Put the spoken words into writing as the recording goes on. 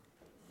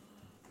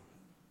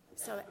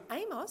So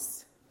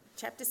Amos,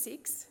 chapter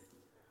 6,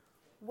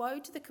 woe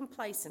to the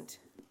complacent.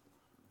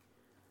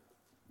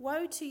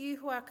 Woe to you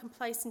who are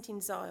complacent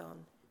in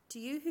Zion, to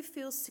you who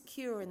feel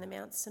secure in the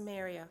Mount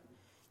Samaria,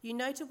 you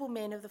notable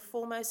men of the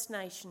foremost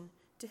nation,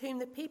 to whom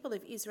the people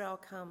of Israel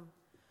come.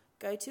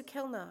 Go to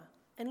Kelnar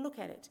and look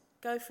at it.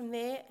 Go from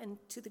there and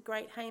to the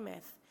great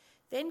Hamath.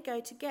 Then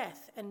go to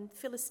Gath and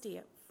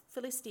Philistia.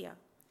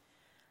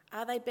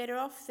 Are they better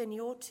off than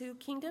your two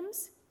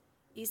kingdoms?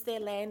 Is their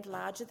land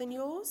larger than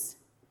yours?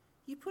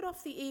 You put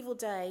off the evil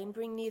day and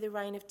bring near the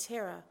reign of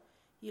terror.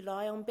 You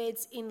lie on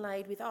beds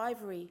inlaid with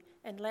ivory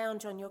and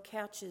lounge on your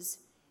couches.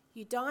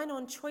 You dine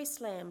on choice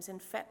lambs and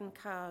fattened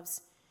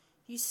calves.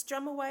 You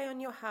strum away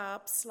on your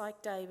harps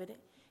like David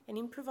and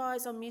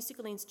improvise on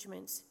musical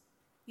instruments.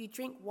 You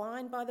drink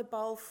wine by the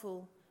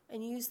bowlful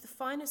and use the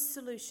finest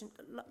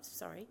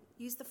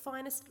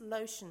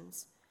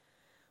lotions.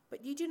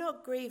 But you do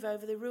not grieve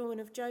over the ruin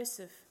of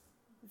Joseph.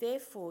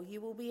 Therefore you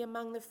will be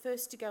among the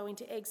first to go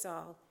into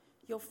exile.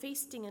 Your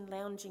feasting and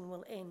lounging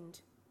will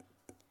end.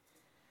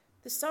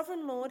 The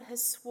sovereign Lord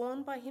has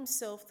sworn by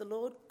himself, the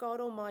Lord God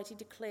Almighty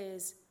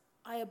declares,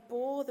 I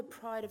abhor the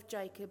pride of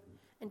Jacob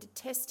and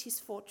detest his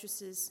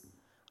fortresses.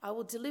 I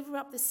will deliver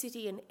up the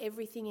city and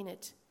everything in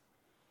it.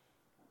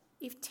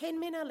 If 10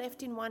 men are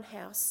left in one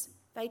house,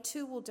 they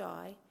too will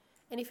die.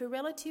 And if a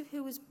relative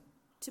who was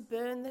to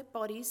burn the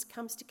bodies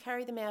comes to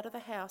carry them out of the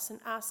house and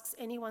asks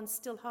anyone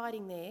still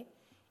hiding there,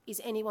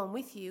 is anyone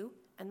with you?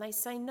 And they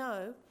say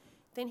no,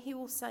 then he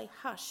will say,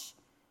 hush,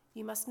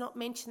 you must not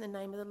mention the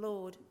name of the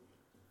Lord.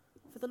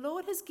 For the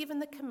Lord has given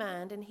the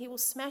command, and he will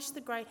smash the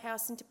great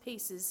house into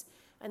pieces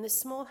and the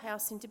small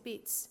house into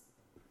bits.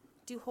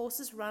 Do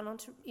horses run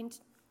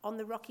on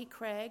the rocky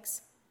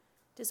crags?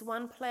 Does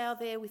one plough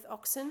there with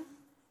oxen?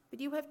 But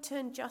you have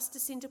turned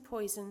justice into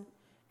poison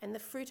and the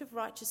fruit of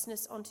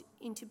righteousness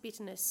into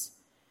bitterness.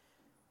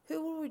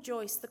 Who will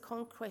rejoice the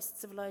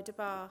conquests of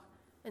Lodabar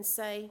and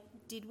say,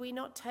 did we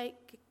not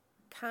take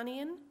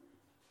Carnian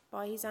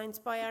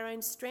by our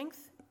own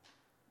strength?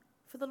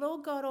 For the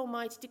Lord God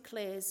Almighty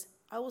declares,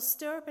 I will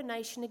stir up a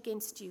nation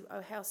against you,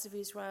 O house of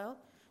Israel,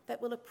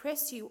 that will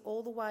oppress you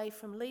all the way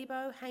from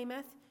Lebo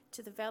Hamath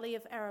to the valley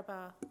of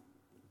Arabah.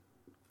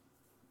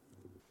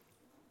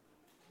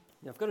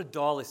 Now, I've got to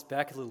dial this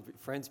back a little bit,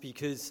 friends,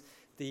 because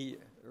the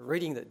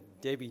reading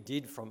that Debbie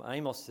did from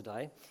Amos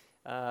today,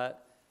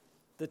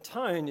 the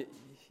tone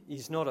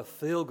is not a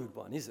feel-good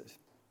one, is it?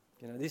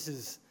 You know, this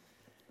is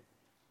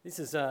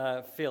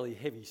fairly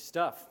heavy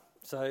stuff.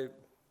 So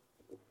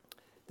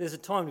there's a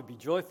time to be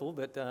joyful,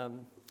 but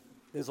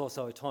there's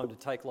also a time to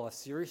take life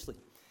seriously.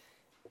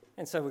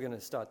 And so we're going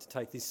to start to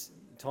take this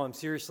time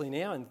seriously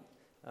now and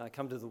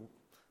come to the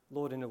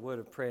Lord in a word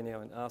of prayer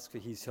now and ask for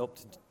his help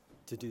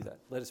to do that.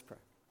 Let us pray.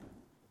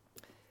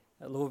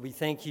 Lord, we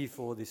thank you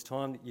for this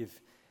time that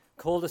you've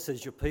called us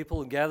as your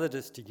people and gathered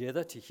us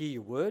together to hear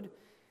your word.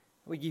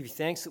 We give you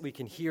thanks that we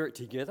can hear it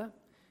together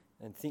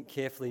and think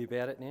carefully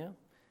about it now.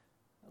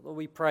 Lord,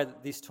 we pray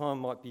that this time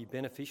might be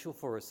beneficial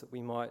for us, that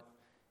we might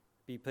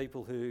be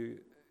people who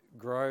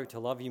grow to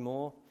love you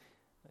more,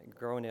 and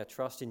grow in our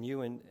trust in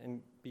you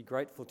and be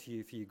grateful to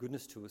you for your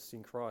goodness to us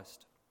in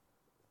Christ.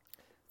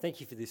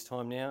 Thank you for this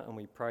time now, and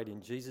we pray it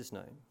in Jesus'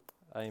 name.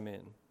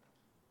 Amen.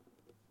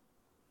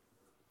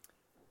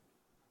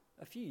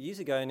 A few years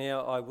ago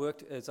now, I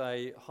worked as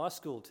a high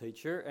school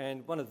teacher,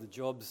 and one of the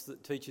jobs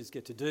that teachers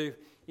get to do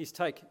is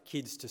take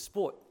kids to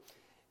sport.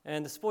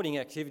 And the sporting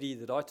activity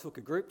that I took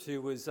a group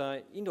to was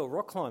indoor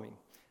rock climbing.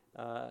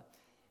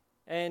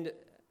 And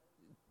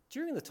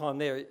during the time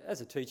there,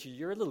 as a teacher,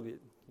 you're a little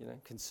bit,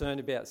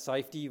 concerned about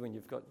safety when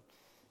you've got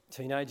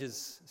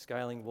teenagers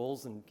scaling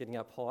walls and getting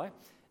up high.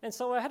 And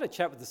so I had a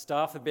chat with the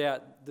staff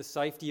about the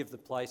safety of the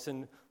place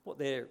and what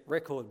their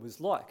record was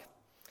like.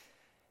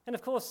 And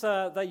of course,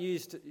 they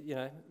used,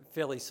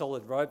 fairly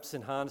solid ropes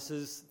and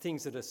harnesses,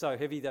 things that are so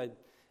heavy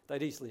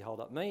they'd easily hold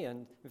up me,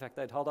 and in fact,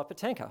 they'd hold up a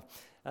tanker.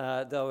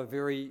 They were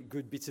very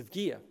good bits of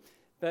gear.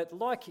 But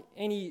like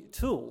any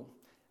tool,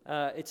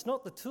 it's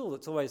not the tool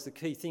that's always the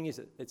key thing, is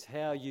it? It's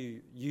how you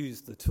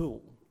use the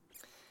tool.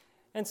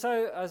 And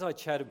so, as I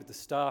chatted with the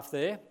staff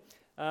there,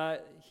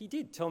 he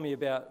did tell me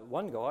about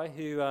one guy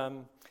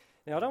who...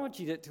 Now, I don't want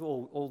you to get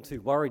all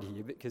too worried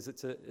here because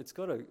it's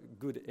got a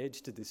good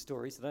edge to this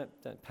story, so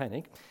don't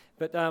panic.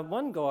 But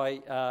one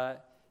guy,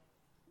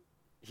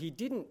 he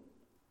didn't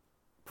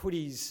put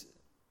his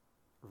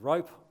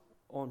rope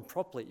on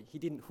properly. He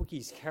didn't hook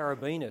his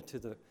carabiner to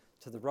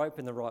the rope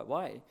in the right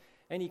way,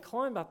 and he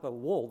climbed up a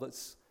wall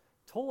that's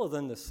taller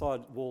than the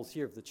side walls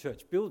here of the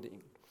church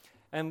building.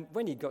 And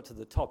when he got to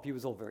the top, he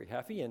was all very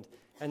happy, and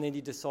then he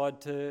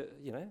decided to,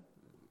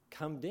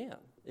 come down.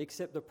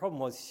 Except the problem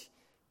was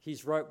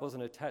his rope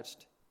wasn't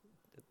attached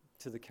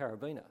to the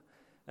carabiner.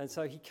 And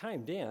so he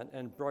came down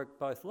and broke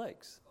both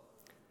legs.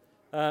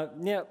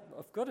 Now,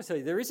 I've got to tell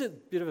you, there is a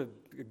bit of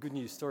a good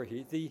news story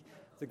here.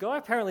 The guy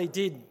apparently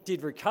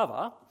did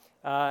recover,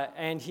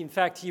 and in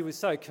fact, he was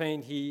so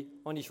keen,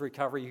 on his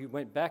recovery, he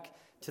went back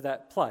to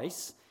that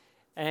place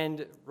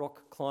and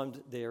rock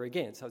climbed there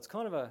again. So it's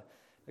kind of a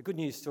good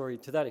news story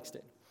to that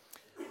extent.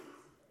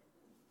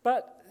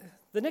 But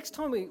the next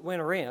time we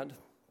went around,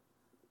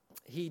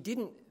 he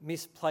didn't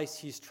misplace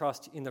his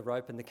trust in the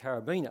rope and the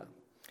carabiner.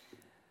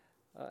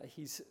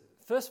 His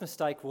first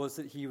mistake was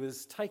that he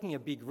was taking a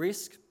big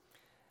risk,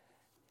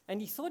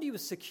 and he thought he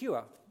was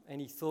secure, and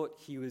he thought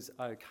he was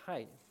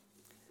okay.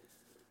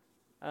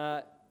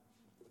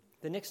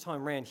 The next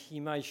time round, he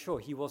made sure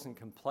he wasn't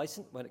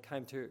complacent when it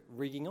came to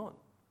rigging on.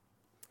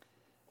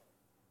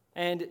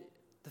 And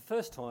the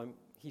first time,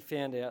 he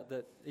found out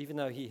that even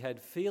though he had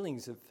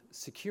feelings of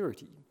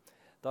security,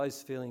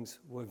 those feelings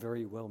were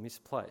very well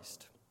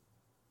misplaced.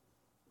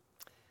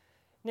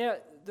 Now,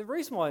 the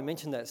reason why I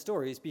mention that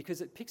story is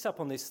because it picks up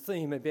on this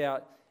theme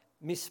about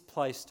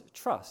misplaced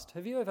trust.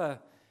 Have you ever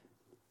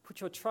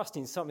put your trust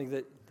in something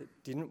that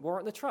didn't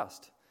warrant the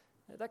trust?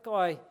 That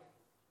guy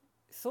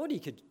thought he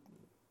could,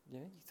 he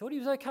thought he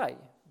was okay,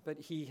 but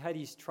he had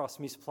his trust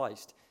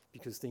misplaced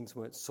because things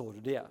weren't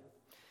sorted out.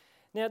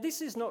 Now,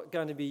 this is not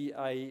going to be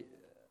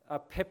a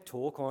pep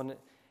talk on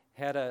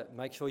how to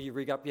make sure you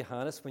rig up your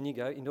harness when you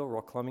go indoor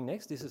rock climbing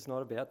next. This is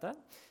not about that.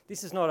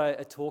 This is not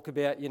a talk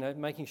about,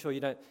 making sure you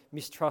don't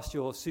mistrust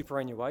your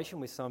superannuation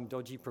with some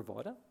dodgy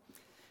provider.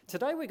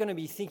 Today we're going to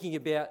be thinking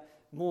about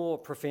more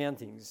profound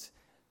things,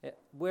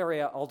 where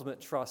our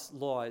ultimate trust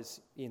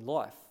lies in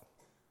life.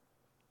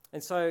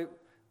 And so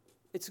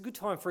it's a good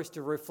time for us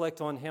to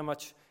reflect on how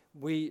much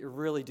we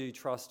really do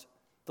trust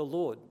the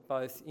Lord,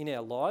 both in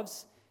our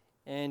lives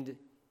and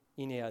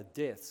in our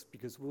deaths,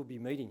 because we'll be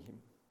meeting him.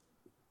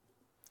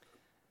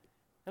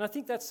 And I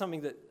think that's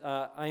something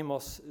that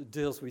Amos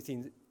deals with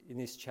in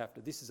this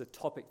chapter. This is a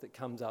topic that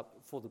comes up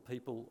for the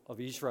people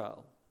of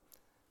Israel.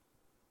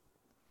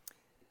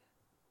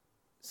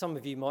 Some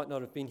of you might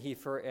not have been here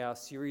for our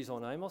series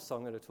on Amos, so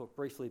I'm going to talk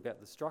briefly about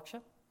the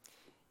structure.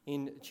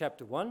 In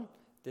chapter 1,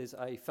 there's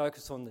a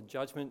focus on the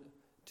judgment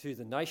to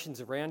the nations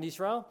around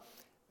Israel,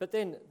 but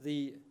then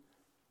the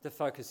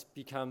focus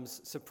becomes,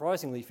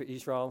 surprisingly for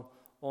Israel,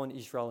 on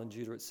Israel and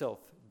Judah itself.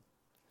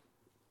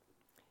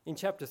 In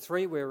chapter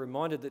 3, we're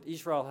reminded that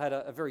Israel had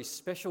a very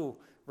special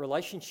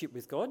relationship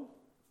with God,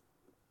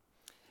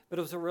 but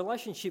it was a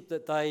relationship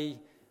that they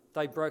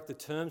broke the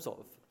terms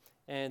of,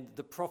 and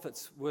the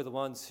prophets were the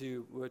ones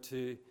who were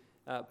to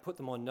put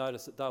them on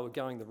notice that they were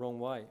going the wrong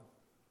way.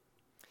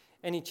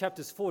 And in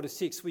chapters 4 to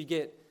 6, we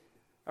get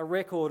a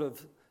record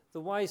of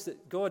the ways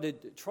that God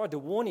had tried to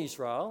warn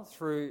Israel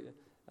through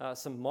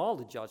some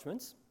milder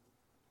judgments,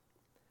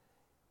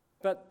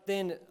 but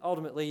then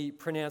ultimately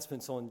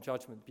pronouncements on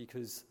judgment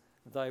because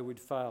they would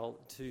fail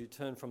to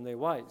turn from their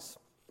ways.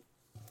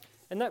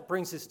 And that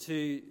brings us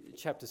to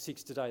chapter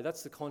 6 today.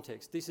 That's the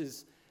context. This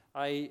is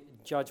a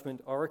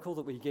judgment oracle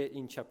that we get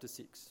in chapter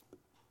 6.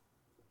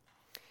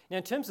 Now,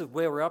 in terms of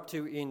where we're up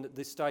to in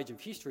this stage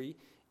of history,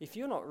 if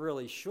you're not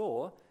really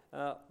sure,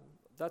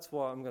 that's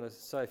why I'm going to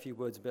say a few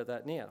words about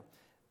that now.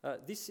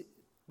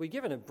 We're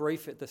given a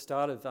brief at the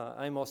start of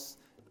Amos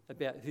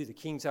about who the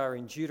kings are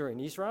in Judah and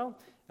Israel.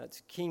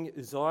 It's King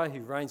Uzziah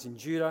who reigns in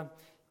Judah,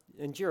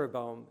 and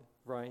Jeroboam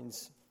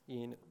reigns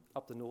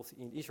up the north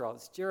in Israel.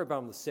 It's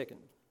Jeroboam II.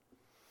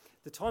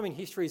 The time in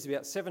history is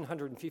about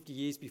 750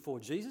 years before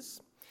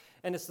Jesus,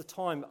 and it's the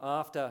time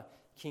after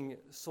King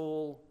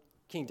Saul,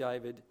 King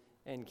David,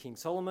 and King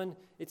Solomon.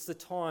 It's the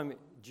time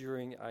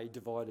during a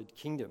divided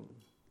kingdom.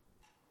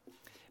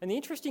 And the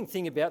interesting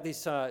thing about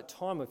this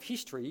time of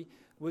history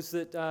was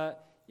that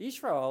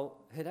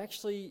Israel had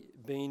actually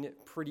been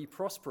pretty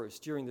prosperous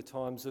during the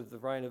times of the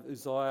reign of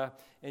Uzziah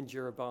and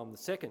Jeroboam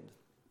II.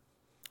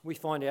 We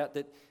find out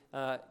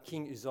that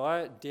King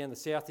Uzziah down the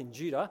south in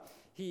Judah,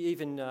 he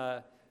even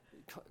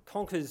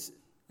conquers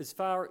as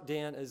far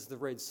down as the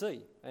Red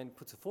Sea and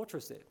puts a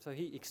fortress there. So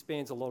he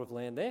expands a lot of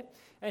land there,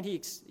 and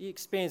he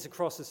expands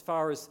across as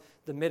far as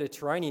the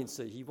Mediterranean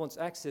Sea. He wants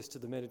access to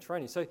the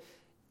Mediterranean. So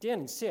down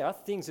in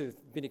south, things have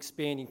been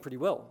expanding pretty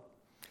well.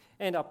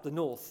 And up the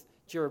north,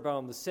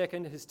 Jeroboam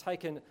II has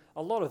taken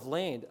a lot of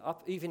land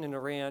up even and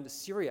around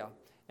Syria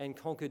and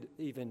conquered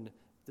even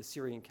the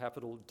Syrian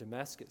capital,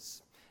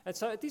 Damascus. And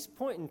so at this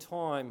point in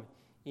time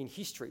in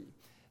history,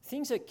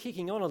 things are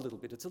kicking on a little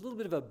bit. It's a little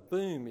bit of a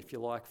boom, if you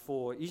like,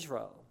 for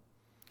Israel.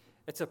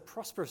 It's a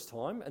prosperous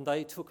time, and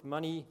they took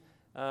money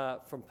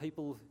from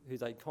people who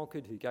they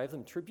conquered, who gave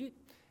them tribute.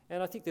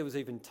 And I think there was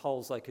even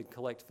tolls they could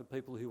collect for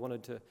people who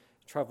wanted to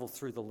travel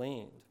through the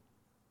land.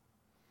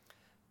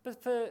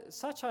 But for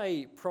such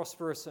a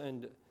prosperous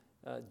and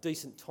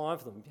decent time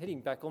for them, heading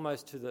back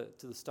almost to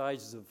the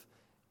stages of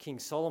King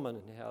Solomon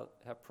and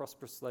how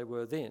prosperous they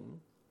were then,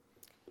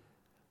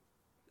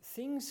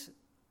 things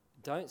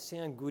don't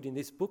sound good in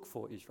this book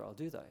for Israel,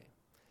 do they?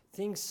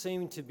 Things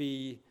seem to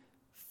be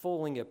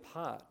falling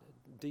apart,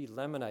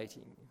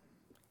 delaminating.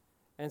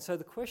 And so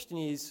the question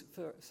is,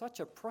 for such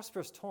a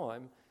prosperous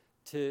time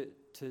to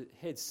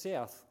head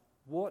south,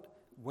 what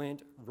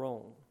went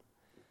wrong?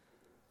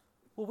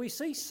 Well, we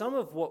see some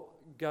of what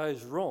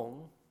goes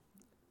wrong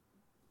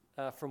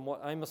from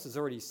what Amos has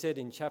already said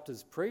in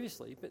chapters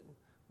previously, but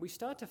we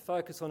start to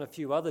focus on a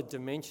few other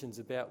dimensions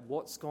about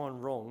what's gone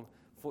wrong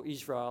for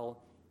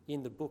Israel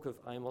in the book of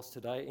Amos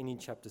today and in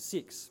chapter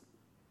 6.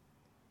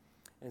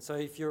 And so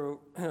if you're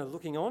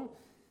looking on,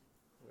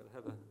 I'm going to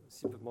have a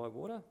sip of my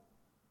water.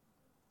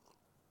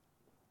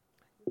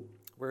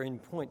 We're in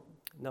point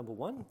number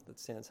 1. That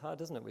sounds hard,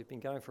 doesn't it? We've been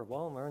going for a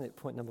while and we're only at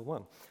point number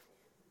 1.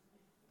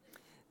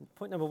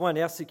 Point number 1,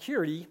 our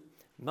security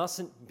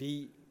mustn't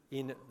be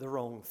in the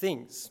wrong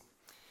things.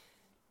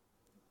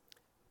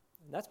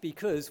 And that's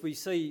because we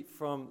see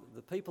from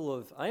the people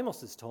of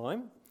Amos's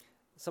time,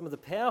 some of the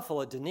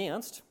powerful are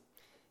denounced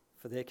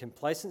for their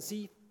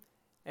complacency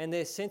and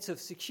their sense of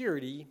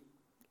security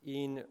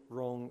in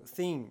wrong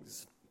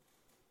things.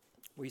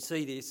 We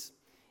see this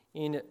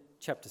in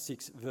chapter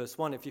 6, verse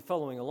 1. If you're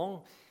following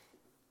along,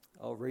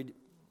 I'll read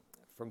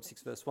from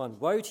 6, verse 1.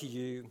 Woe to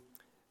you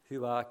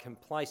who are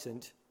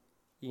complacent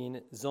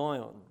in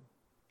Zion,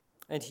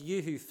 and to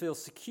you who feel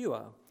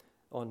secure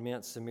on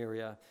Mount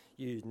Samaria,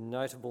 you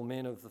notable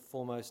men of the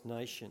foremost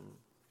nation,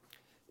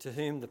 to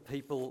whom the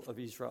people of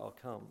Israel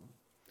come.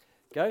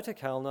 Go to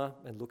Calneh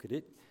and look at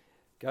it.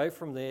 Go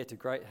from there to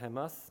Great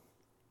Hamath,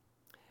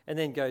 and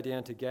then go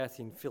down to Gath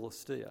in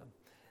Philistia.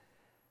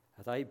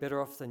 Are they better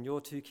off than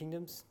your 2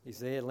 kingdoms? Is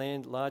their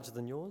land larger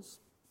than yours?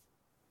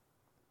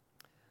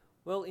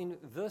 Well, in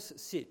verse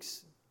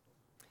 6,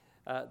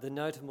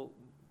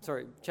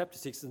 chapter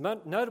 6, the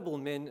notable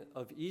men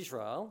of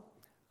Israel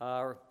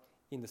are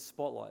in the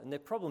spotlight. And their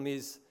problem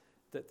is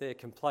that they're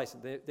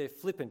complacent. They're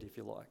flippant, if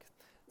you like.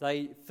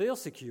 They feel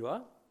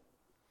secure,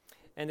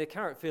 and their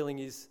current feeling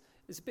is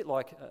it's a bit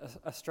like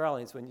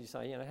Australians when you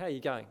say, how are you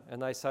going?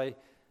 And they say,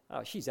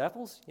 oh, she's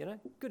apples,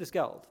 good as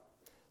gold.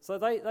 So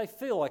they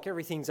feel like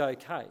everything's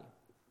okay.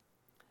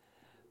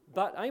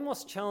 But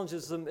Amos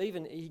challenges them,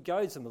 he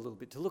goads them a little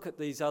bit to look at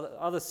these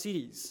other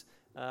cities.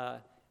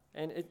 The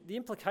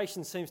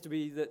implication seems to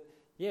be that,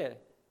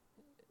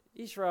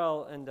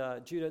 Israel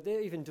and Judah,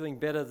 they're even doing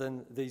better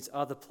than these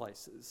other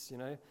places,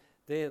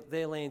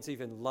 Their land's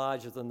even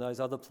larger than those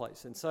other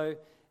places. And so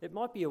it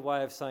might be a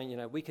way of saying,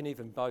 we can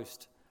even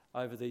boast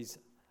over these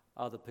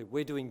other people.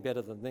 We're doing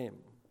better than them.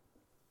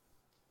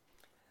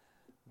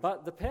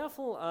 But the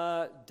powerful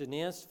are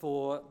denounced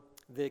for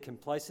their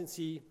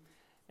complacency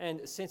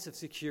and sense of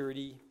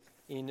security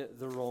in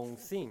the wrong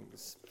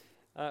things.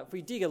 If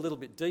we dig a little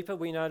bit deeper,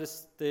 we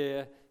notice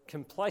they're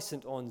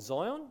complacent on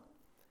Zion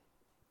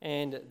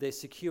and they're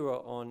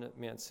secure on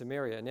Mount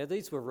Samaria. Now,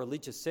 these were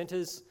religious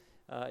centres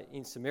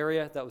in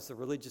Samaria. That was the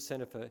religious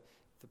centre for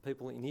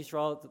people in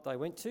Israel that they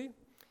went to.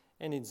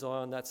 And in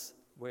Zion, that's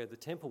where the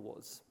temple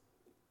was.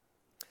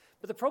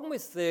 But the problem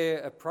with their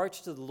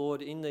approach to the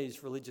Lord in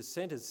these religious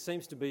centres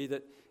seems to be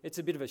that it's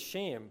a bit of a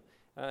sham.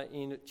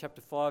 In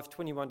chapter 5,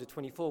 21 to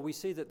 24, we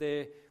see that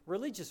their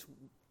religious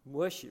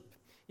worship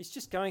is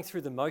just going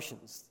through the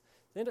motions.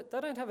 They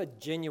don't have a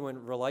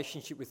genuine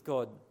relationship with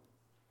God.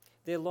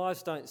 Their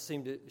lives don't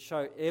seem to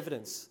show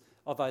evidence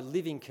of a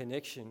living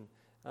connection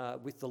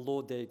with the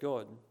Lord their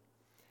God.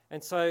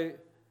 And so,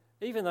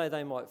 even though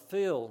they might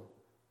feel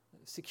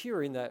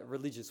secure in that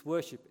religious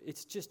worship,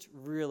 it's just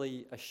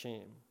really a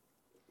sham.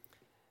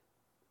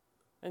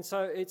 And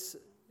so it's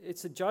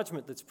a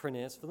judgment that's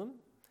pronounced for them.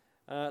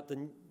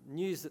 The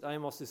news that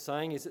Amos is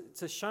saying is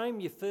it's a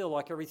shame you feel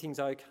like everything's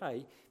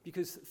okay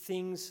because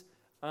things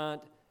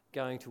aren't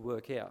going to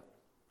work out.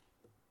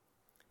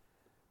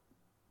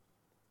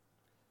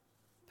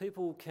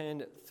 People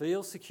can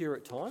feel secure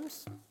at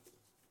times,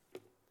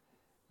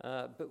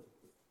 but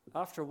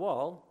after a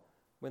while,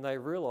 when they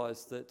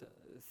realise that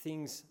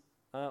things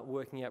aren't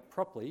working out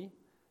properly,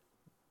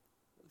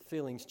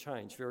 feelings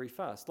change very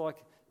fast.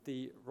 Like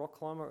the rock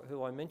climber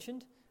who I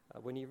mentioned,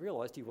 when he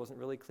realised he wasn't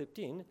really clipped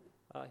in,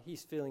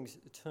 his feelings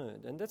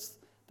turned. And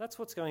that's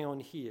what's going on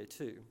here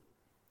too.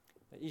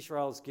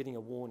 Israel's getting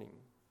a warning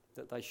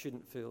that they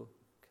shouldn't feel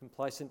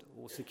complacent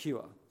or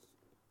secure.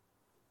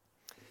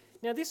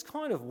 Now, this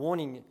kind of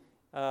warning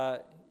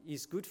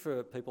is good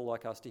for people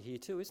like us to hear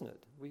too, isn't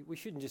it? We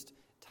shouldn't just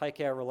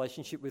take our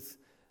relationship with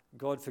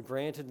God for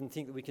granted and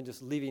think that we can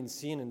just live in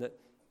sin and that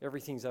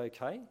everything's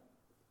okay.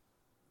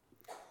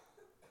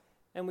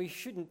 And we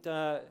shouldn't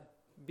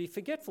be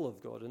forgetful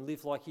of God and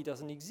live like he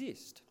doesn't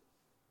exist.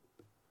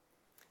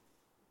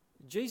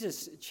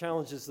 Jesus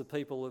challenges the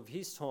people of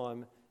his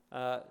time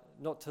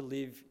not to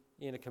live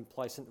in a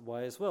complacent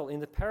way as well. In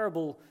the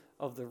parable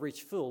of the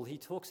rich fool, he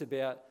talks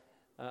about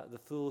the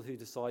fool who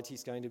decides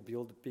he's going to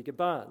build bigger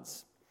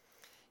barns.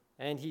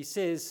 And he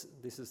says,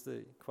 this is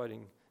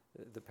quoting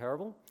the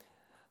parable,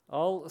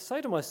 I'll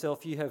say to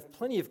myself, you have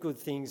plenty of good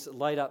things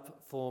laid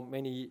up for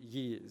many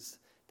years.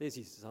 There's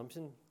his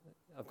assumption.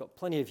 I've got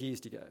plenty of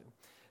years to go.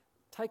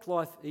 Take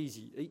life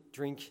easy, eat,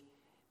 drink,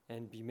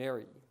 and be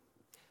merry.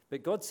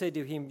 But God said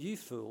to him, you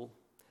fool,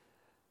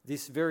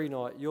 this very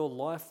night your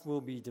life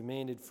will be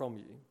demanded from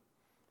you.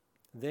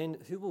 Then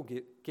who will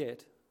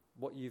get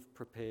what you've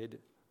prepared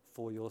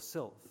for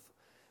yourself?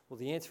 Well,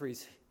 the answer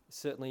is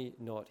certainly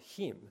not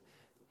him.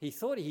 He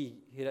thought he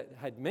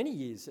had many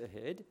years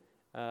ahead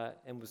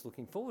and was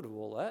looking forward to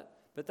all that,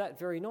 but that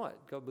very night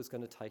God was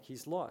going to take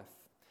his life.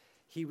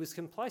 He was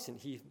complacent.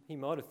 He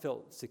might have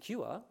felt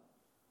secure,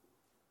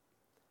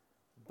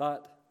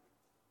 but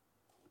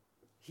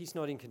he's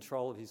not in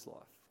control of his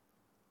life.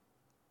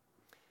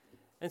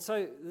 And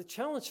so the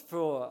challenge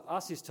for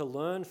us is to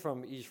learn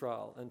from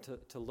Israel and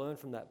to learn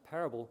from that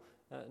parable,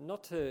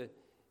 not to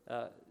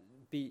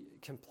be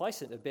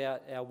complacent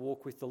about our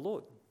walk with the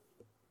Lord.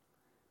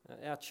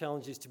 Our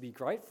challenge is to be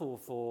grateful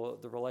for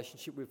the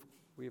relationship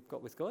we've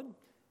got with God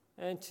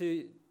and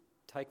to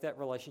take that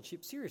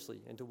relationship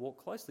seriously and to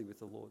walk closely with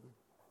the Lord.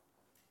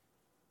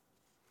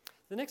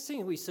 The next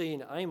thing we see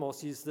in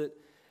Amos is that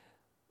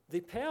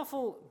the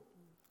powerful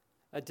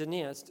are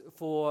denounced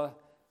for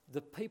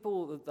the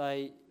people that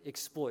they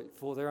exploit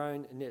for their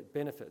own net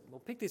benefit. We'll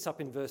pick this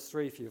up in verse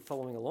 3 if you're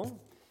following along.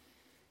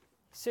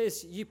 It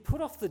says, "You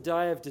put off the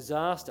day of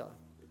disaster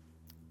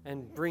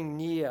and bring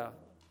near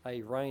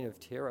a reign of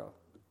terror.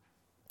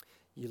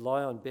 You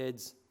lie on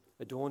beds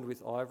adorned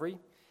with ivory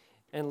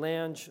and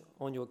lounge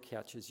on your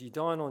couches. You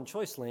dine on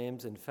choice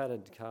lambs and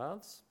fattened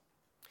calves.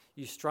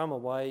 You strum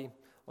away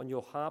on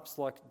your harps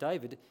like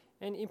David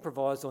and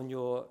improvise on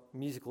your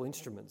musical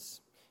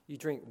instruments. You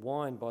drink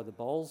wine by the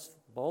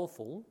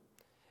bowlful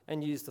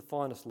and use the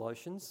finest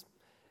lotions,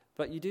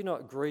 but you do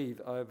not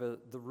grieve over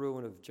the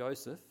ruin of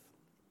Joseph.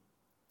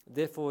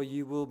 Therefore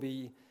you will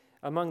be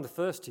among the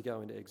first to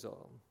go into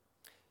exile.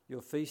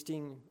 Your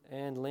feasting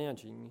and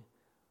lounging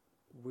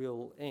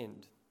will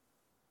end."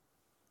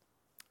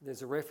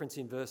 There's a reference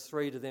in verse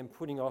 3 to them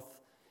putting off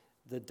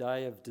the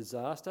day of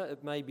disaster.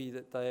 It may be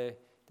that they're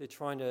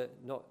trying to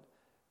not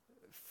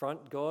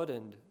front God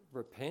and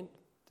repent.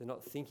 They're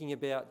not thinking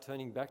about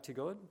turning back to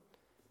God.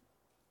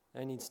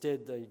 And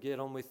instead they get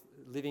on with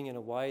living in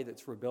a way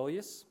that's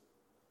rebellious.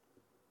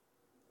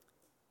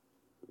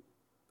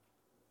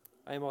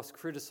 Amos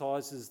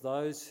criticises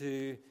those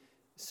who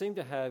seem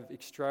to have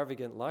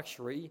extravagant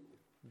luxury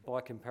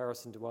by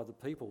comparison to other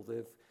people.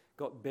 They've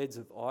got beds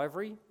of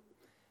ivory.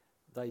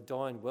 They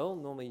dine well.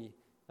 Normally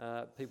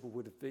people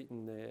would have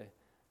eaten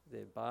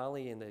their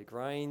barley and their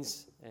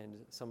grains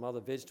and some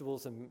other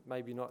vegetables and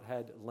maybe not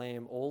had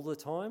lamb all the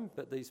time,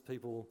 but these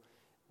people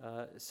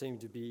seem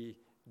to be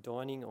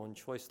dining on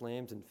choice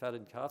lambs and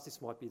fatted calves.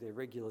 This might be their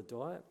regular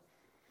diet.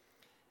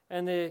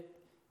 And they're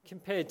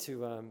compared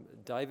to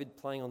David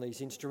playing on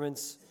these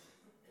instruments.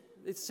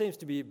 It seems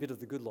to be a bit of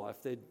the good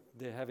life.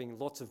 They're having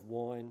lots of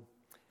wine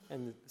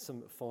and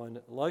some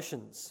fine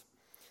lotions.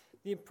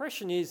 The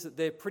impression is that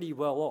they're pretty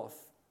well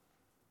off.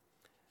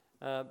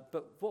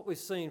 But what we've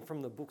seen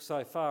from the book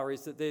so far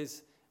is that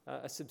there's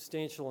a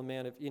substantial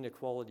amount of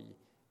inequality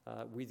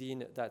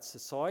within that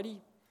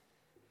society,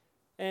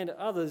 and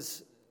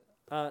others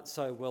aren't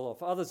so well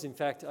off. Others, in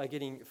fact, are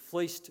getting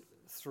fleeced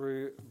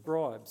through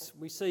bribes.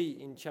 We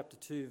see in chapter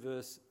 2,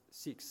 verse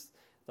 6,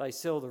 they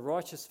sell the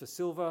righteous for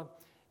silver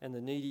and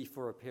the needy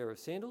for a pair of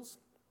sandals.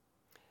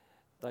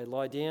 They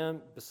lie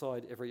down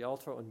beside every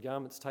altar on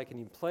garments taken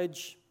in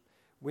pledge.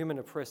 Women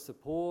oppress the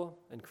poor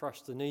and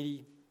crush the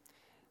needy.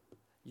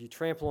 You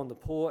trample on the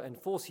poor and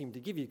force him to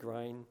give you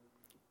grain.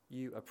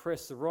 You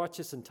oppress the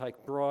righteous and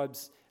take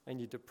bribes, and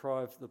you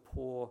deprive the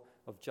poor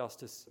of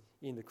justice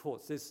in the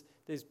courts.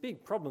 There's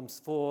big problems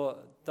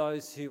for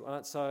those who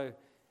aren't so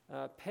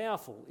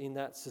powerful in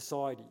that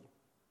society.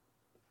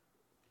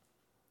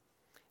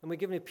 And we're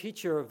given a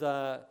picture of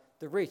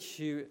the rich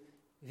who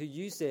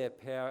use their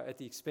power at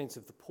the expense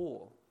of the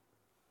poor.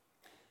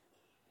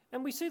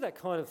 And we see that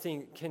kind of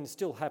thing can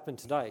still happen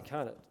today,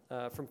 can't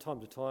it? From time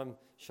to time,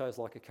 shows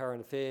like A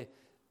Current Affair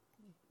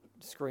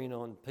screen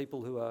on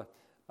people who are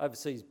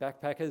overseas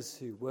backpackers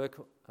who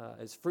work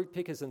as fruit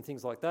pickers and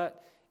things like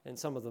that, and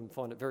some of them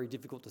find it very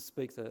difficult to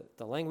speak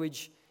the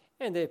language,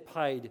 and they're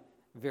paid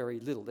very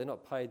little. They're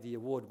not paid the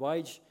award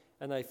wage,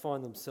 and they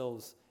find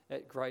themselves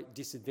at great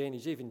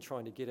disadvantage, even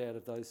trying to get out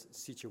of those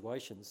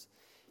situations.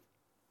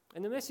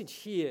 And the message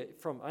here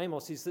from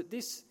Amos is that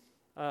this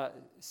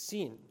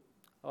sin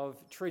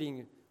of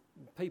treating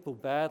people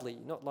badly,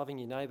 not loving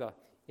your neighbour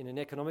in an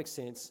economic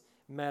sense,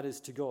 matters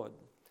to God.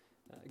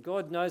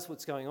 God knows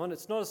what's going on.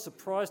 It's not a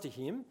surprise to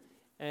him,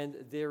 and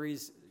there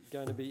is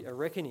going to be a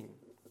reckoning.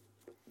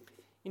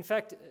 In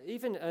fact,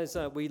 even as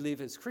we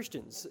live as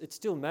Christians, it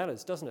still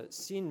matters, doesn't it?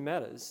 Sin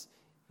matters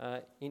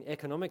in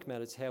economic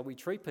matters, how we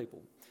treat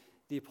people.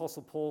 The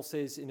Apostle Paul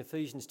says in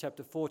Ephesians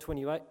chapter 4,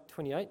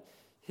 28,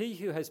 "He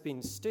who has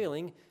been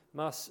stealing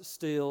must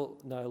steal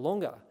no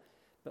longer,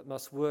 but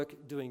must work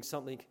doing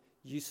something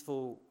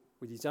useful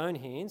with his own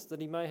hands,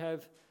 that he may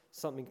have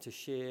something to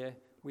share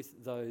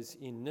with those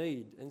in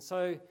need." And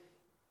so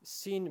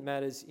sin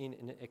matters in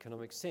an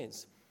economic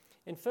sense.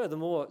 And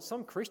furthermore,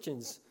 some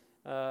Christians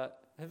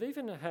have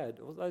even had,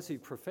 or those who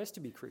profess to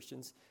be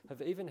Christians,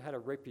 have even had a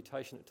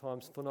reputation at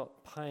times for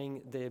not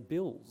paying their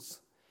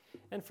bills.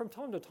 And from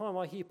time to time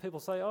I hear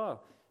people say,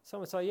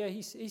 someone say, yeah,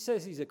 he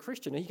says he's a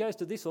Christian, he goes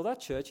to this or that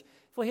church,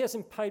 well, he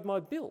hasn't paid my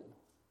bill.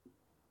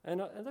 And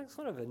that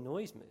kind of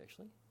annoys me,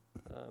 actually.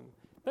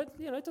 But,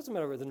 it doesn't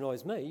matter whether it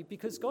annoys me,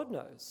 because God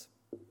knows.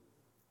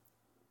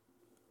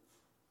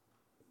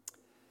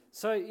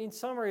 So, in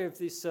summary of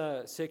this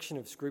section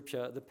of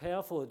Scripture, the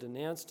powerful are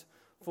denounced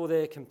for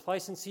their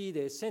complacency,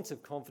 their sense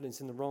of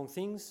confidence in the wrong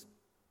things,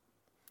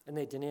 and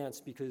they're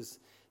denounced because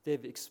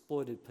they've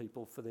exploited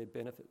people for their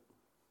benefit.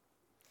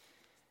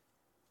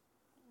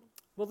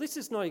 Well, this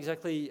is not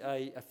exactly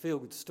a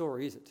feel-good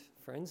story, is it,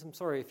 friends? I'm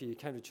sorry if you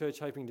came to church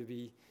hoping to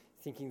be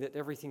thinking that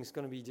everything's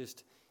going to be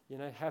just,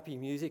 happy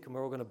music and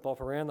we're all going to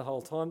bop around the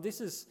whole time.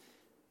 There's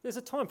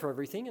a time for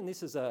everything, and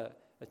this is a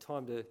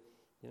time to,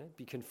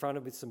 be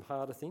confronted with some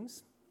harder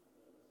things.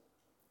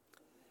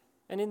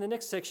 And in the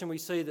next section, we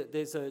see that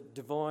there's a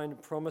divine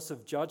promise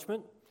of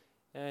judgment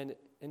and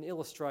an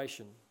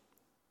illustration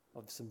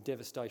of some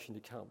devastation to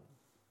come.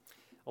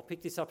 I'll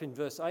pick this up in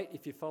verse 8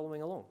 if you're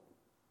following along.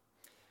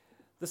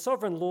 The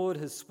sovereign Lord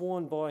has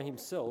sworn by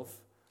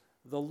himself,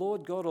 the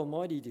Lord God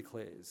Almighty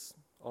declares,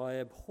 I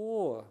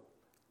abhor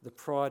the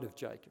pride of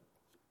Jacob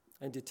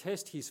and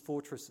detest his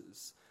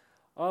fortresses.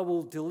 I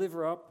will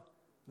deliver up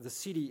the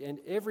city and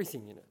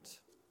everything in it.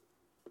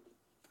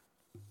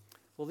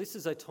 Well, this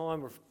is a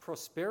time of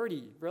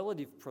prosperity,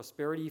 relative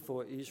prosperity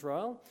for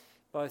Israel,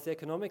 both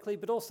economically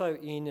but also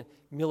in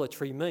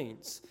military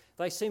means.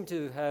 They seem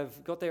to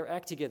have got their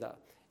act together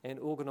and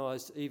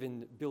organised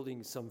even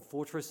building some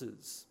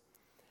fortresses.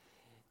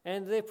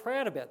 And they're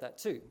proud about that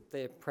too.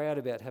 They're proud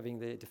about having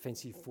their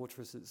defensive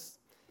fortresses,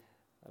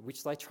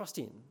 which they trust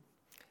in.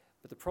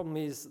 But the problem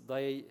is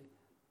they're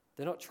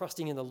not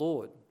trusting in the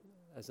Lord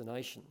as a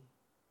nation.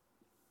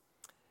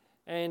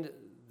 And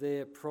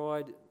their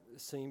pride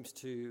seems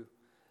to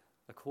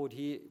accord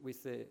here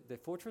with their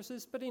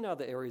fortresses, but in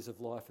other areas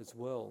of life as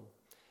well.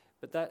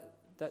 But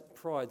that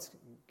pride's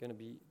going to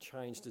be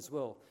changed as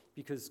well,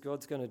 because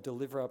God's going to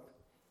deliver up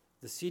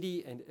the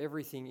city and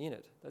everything in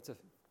it. That's a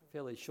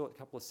fairly short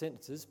couple of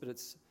sentences, but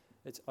it's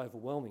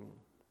overwhelming.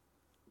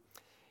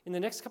 In the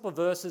next couple of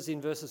verses,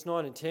 in verses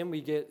 9 and 10, we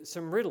get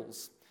some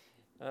riddles.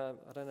 I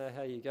don't know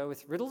how you go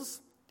with riddles.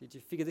 Did you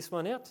figure this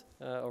one out?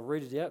 I'll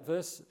read it out,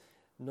 verse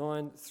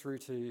 9 through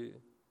to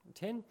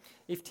 10.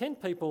 If 10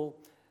 people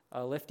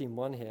are left in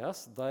one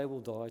house, they will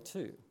die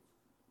too.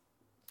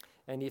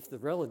 And if the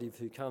relative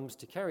who comes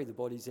to carry the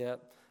bodies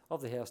out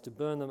of the house to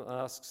burn them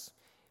asks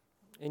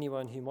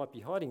anyone who might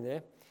be hiding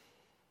there,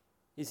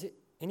 is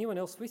anyone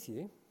else with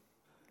you?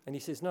 And he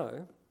says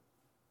no,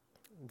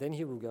 then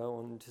he will go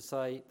on to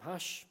say,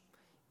 hush,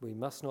 we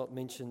must not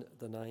mention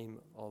the name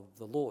of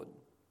the Lord.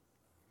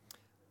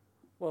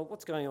 Well,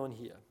 what's going on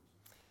here?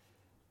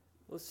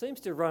 Well, it seems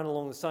to run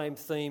along the same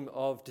theme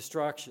of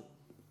destruction.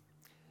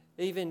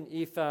 Even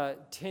if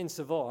 10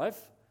 survive,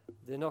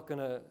 they're not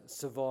going to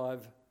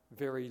survive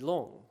very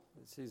long.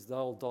 It says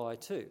they'll die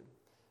too,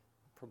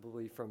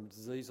 probably from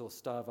disease or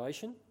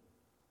starvation.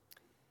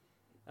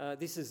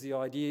 This is the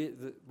idea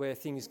that where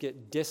things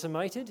get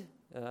decimated,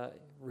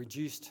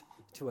 reduced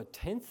to a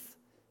tenth.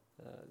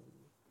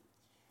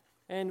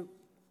 And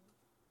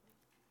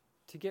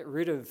to get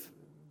rid of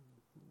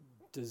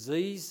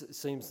disease, it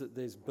seems that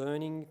there's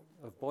burning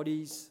of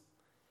bodies.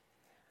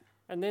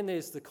 And then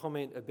there's the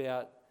comment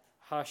about,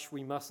 hush,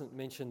 we mustn't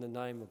mention the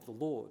name of the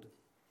Lord.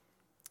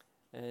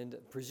 And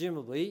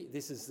presumably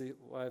this is the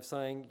way of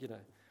saying,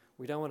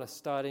 we don't want to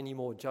start any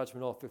more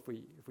judgment off if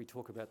we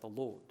talk about the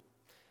Lord.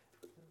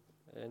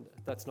 And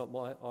that's not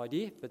my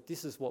idea, but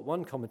this is what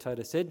one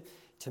commentator said.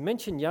 To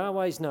mention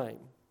Yahweh's name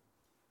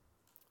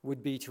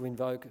would be to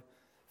invoke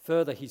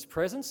further his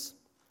presence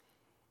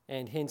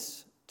and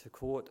hence to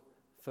court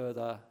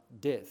further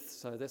death.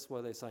 So that's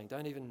why they're saying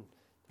don't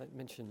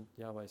mention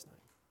Yahweh's name.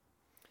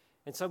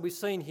 And so we've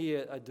seen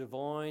here a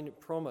divine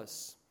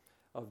promise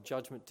of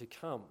judgment to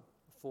come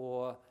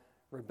for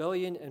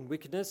rebellion and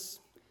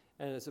wickedness,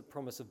 and as a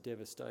promise of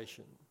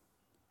devastation.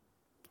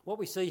 What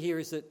we see here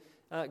is that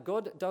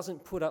God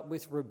doesn't put up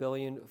with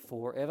rebellion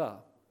forever.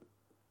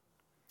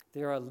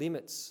 There are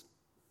limits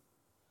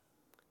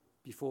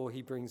before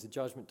he brings the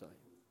judgment day.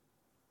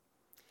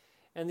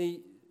 And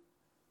the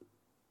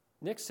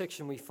next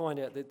section we find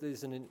out that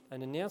there's an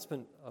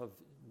announcement of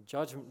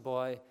judgment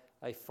by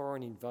a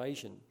foreign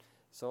invasion.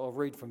 So I'll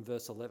read from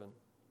verse 11.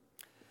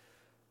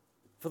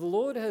 For the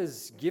Lord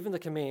has given the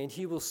command,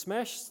 he will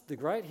smash the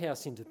great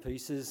house into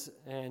pieces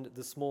and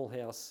the small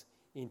house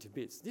into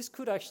bits. This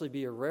could actually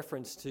be a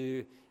reference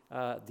to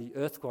the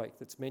earthquake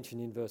that's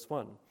mentioned in verse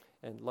 1,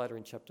 and later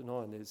in chapter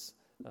 9 there's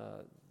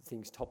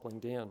things toppling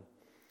down.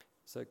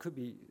 So it could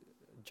be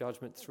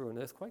judgment through an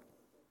earthquake.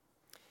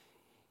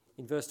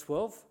 In verse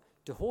 12,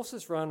 do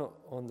horses run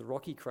on the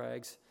rocky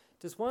crags?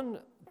 Does one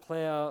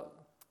plough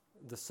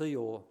the sea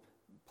or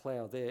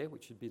plough there,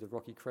 which would be the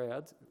rocky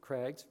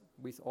crags,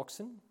 with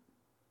oxen?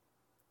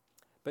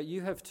 But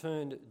you have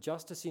turned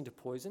justice into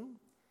poison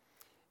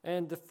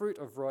and the fruit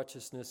of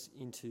righteousness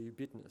into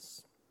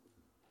bitterness.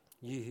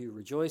 You who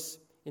rejoice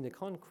in the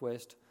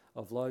conquest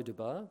of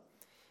Lo-debar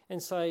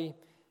and say,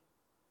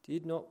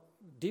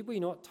 did we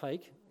not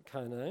take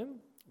Canaan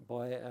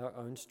by our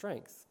own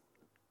strength?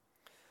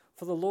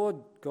 For the Lord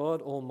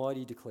God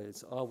Almighty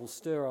declares, I will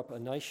stir up a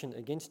nation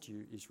against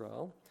you,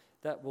 Israel,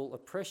 that will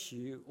oppress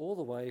you all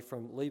the way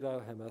from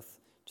Lebo-Hamath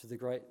to the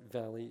great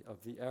valley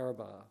of the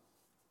Arabah.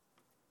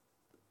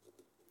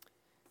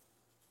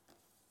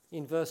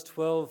 In verse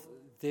 12,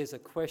 there's a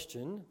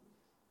question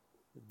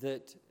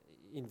that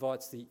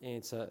invites the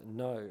answer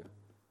no.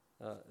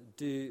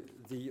 Do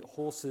the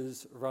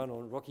horses run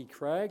on rocky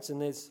crags?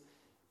 And there's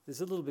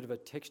There's a little bit of a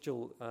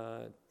textual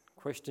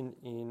question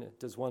in,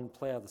 does one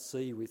plough the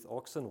sea with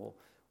oxen,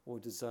 or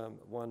does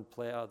one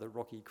plough the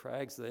rocky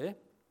crags there?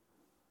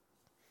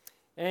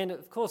 And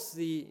of course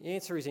the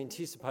answer is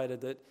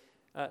anticipated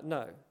that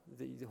no,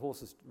 the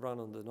horses run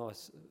on the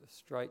nice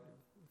straight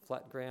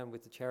flat ground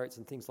with the chariots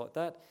and things like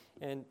that,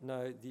 and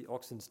no, the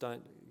oxen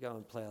don't go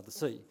and plough the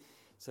sea.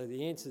 So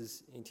the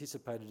answer's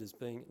anticipated as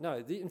being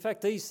no. In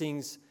fact, these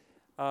things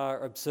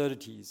are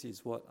absurdities,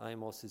 is what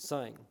Amos is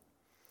saying.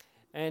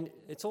 And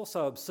it's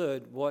also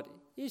absurd what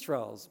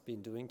Israel's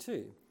been doing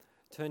too,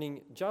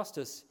 turning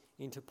justice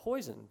into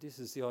poison. This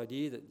is the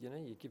idea that,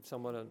 you give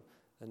someone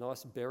a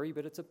nice berry,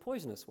 but it's a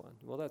poisonous one.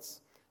 Well,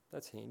 that's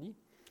handy.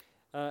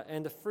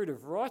 And the fruit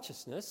of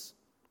righteousness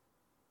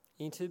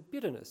into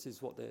bitterness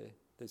is what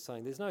they're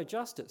saying. There's no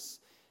justice.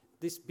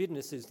 This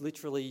bitterness is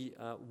literally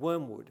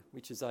wormwood,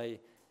 which is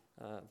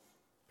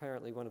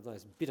apparently one of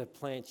those bitter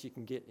plants you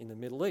can get in the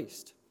Middle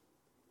East,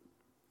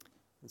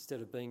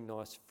 instead of being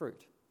nice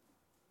fruit.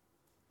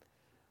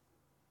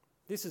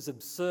 This is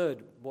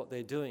absurd what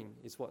they're doing,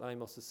 is what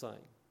Amos is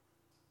saying.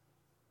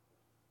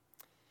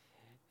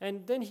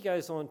 And then he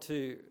goes on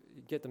to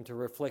get them to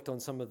reflect on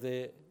some of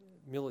their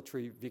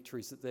military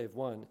victories that they've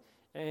won.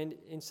 And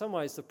in some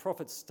ways, the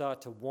prophets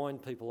start to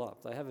wind people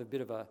up. They have a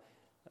bit of a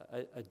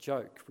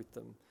joke with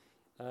them.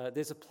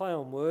 There's a play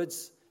on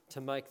words to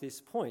make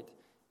this point.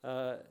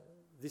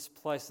 This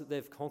place that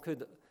they've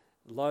conquered,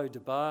 Lo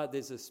Debar,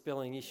 there's a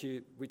spelling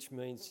issue, which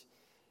means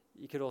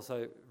you could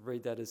also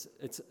read that as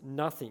it's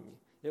nothing.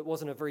 It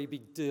wasn't a very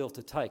big deal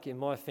to take. In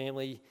my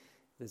family,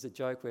 there's a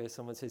joke where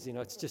someone says,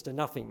 it's just a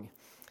nothing.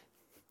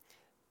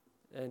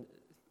 And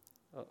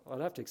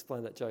I'd have to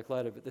explain that joke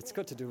later, but it's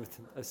got to do with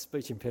a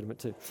speech impediment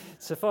too.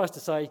 Suffice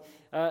to say,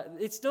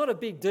 it's not a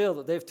big deal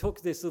that they've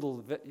took this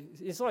little...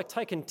 It's like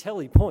taking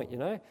Telly Point,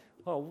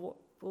 Oh,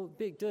 well,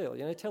 big deal.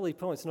 Telly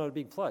Point's not a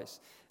big place.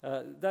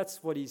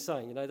 That's what he's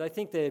saying. They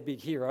think they're big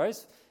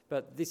heroes,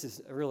 but this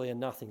is really a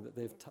nothing that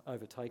they've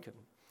overtaken.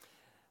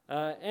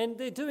 And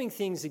they're doing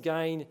things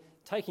again,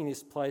 taking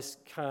this place,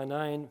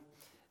 Carnain,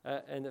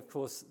 and of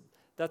course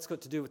that's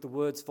got to do with the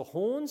words for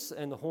horns,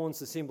 and the horn's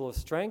the symbol of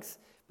strength.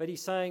 But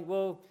he's saying,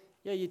 well,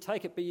 yeah, you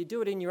take it, but you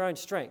do it in your own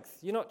strength.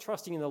 You're not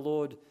trusting in the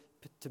Lord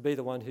to be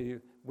the one who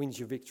wins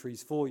your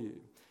victories for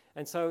you.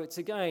 And so it's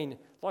again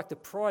like the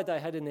pride they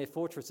had in their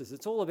fortresses.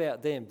 It's all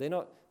about them. They're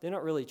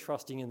not really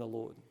trusting in the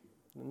Lord,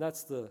 and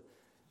that's the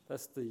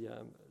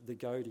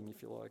goading,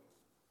 if you like.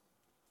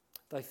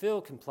 They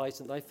feel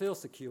complacent. They feel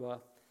secure,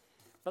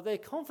 but their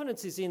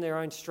confidence is in their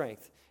own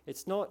strength.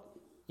 It's not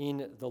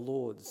in the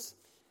Lord's.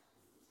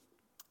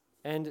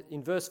 And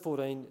in verse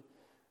 14,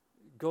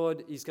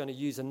 God is going to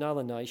use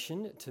another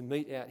nation to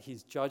mete out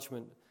his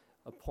judgment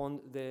upon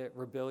their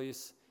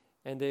rebellious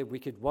and their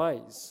wicked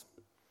ways.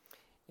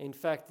 In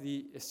fact,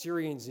 the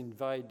Assyrians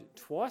invade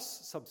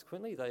twice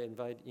subsequently. They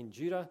invade in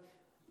Judah,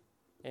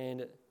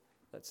 and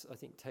that's, I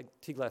think,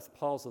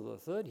 Tiglath-Pileser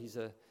III. He's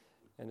an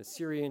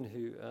Assyrian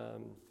who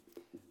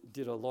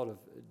did a lot of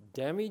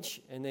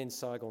damage, and then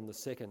Sargon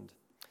II.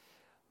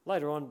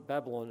 Later on,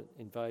 Babylon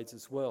invades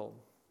as well.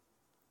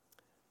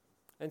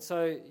 And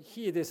so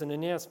here there's an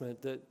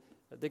announcement that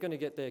they're going to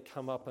get their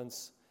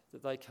comeuppance,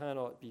 that they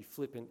cannot be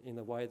flippant in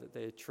the way that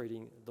they're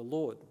treating the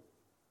Lord.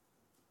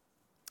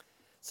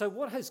 So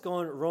what has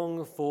gone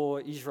wrong for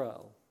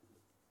Israel?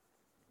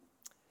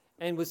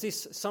 And was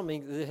this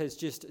something that has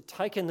just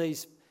taken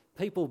these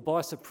people by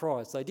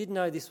surprise? They didn't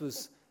know this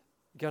was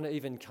going to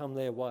even come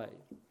their way.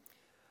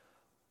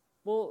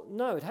 Well,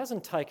 no, it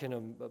hasn't taken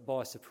them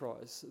by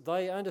surprise.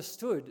 They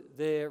understood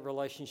their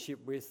relationship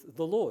with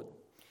the Lord.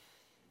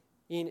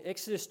 In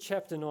Exodus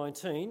chapter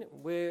 19,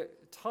 we're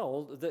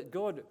told that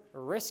God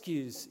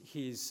rescues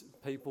his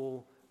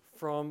people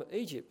from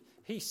Egypt.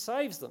 He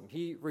saves them,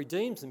 he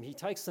redeems them, he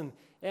takes them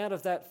out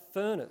of that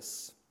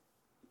furnace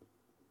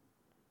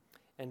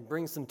and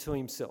brings them to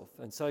himself.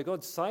 And so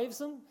God saves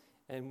them,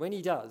 and when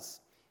he does,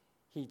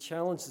 he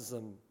challenges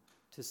them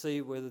to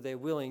see whether they're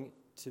willing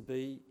to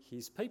be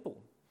his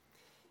people.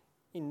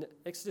 In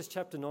Exodus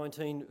chapter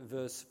 19,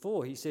 verse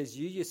 4, he says,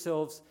 "You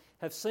yourselves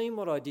have seen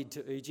what I did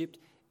to Egypt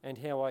and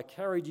how I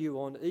carried you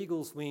on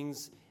eagle's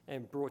wings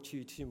and brought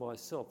you to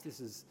myself."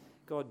 This is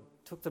God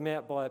took them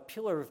out by a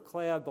pillar of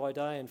cloud by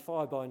day and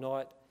fire by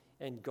night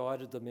and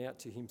guided them out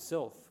to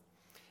himself.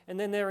 And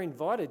then they're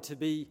invited to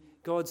be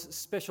God's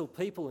special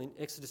people in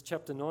Exodus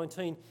chapter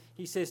 19.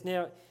 He says,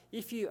 "Now,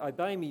 if you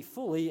obey me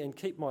fully and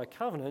keep my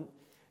covenant,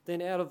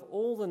 then out of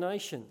all the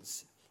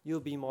nations you'll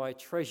be my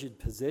treasured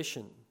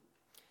possession."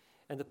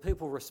 And the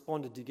people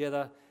responded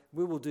together,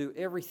 "We will do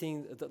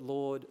everything that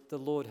the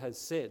Lord has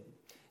said."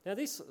 Now,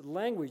 this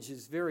language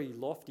is very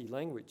lofty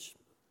language.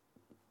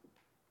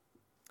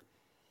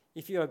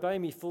 If you obey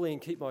me fully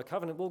and keep my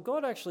covenant, well,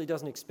 God actually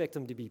doesn't expect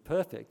them to be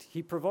perfect.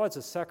 He provides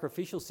a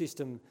sacrificial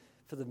system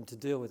for them to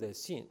deal with their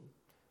sin.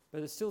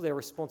 But it's still their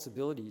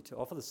responsibility to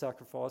offer the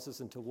sacrifices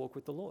and to walk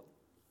with the Lord.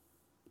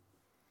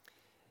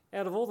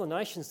 Out of all the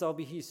nations, they'll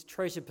be his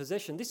treasured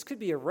possession. This could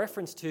be a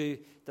reference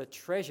to the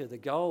treasure, the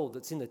gold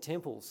that's in the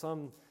temple.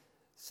 Some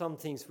some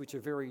things which are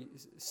very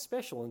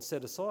special and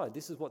set aside.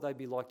 This is what they'd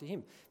be like to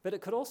him. But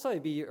it could also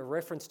be a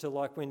reference to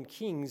like when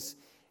kings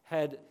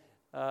had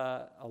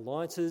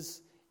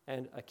alliances,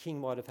 and a king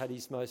might have had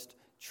his most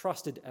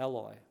trusted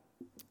ally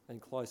and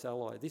close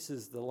ally. This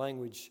is the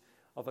language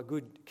of a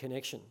good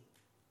connection.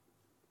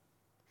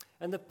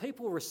 And the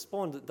people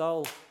respond that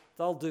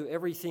they'll do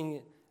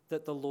everything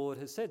that the Lord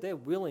has said. They're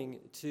willing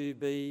to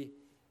be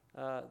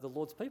the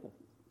Lord's people.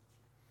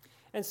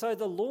 And so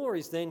the law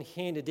is then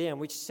handed down,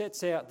 which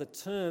sets out the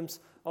terms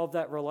of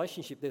that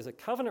relationship. There's a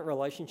covenant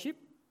relationship,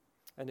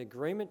 an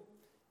agreement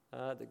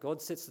that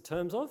God sets the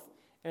terms of,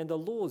 and the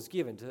law is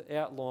given to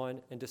outline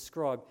and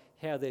describe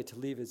how they're to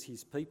live as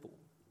his people.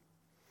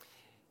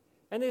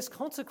 And there's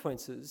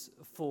consequences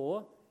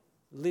for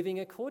living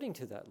according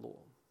to that law.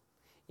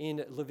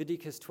 In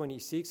Leviticus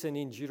 26 and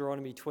in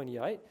Deuteronomy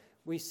 28,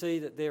 we see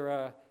that there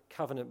are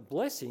covenant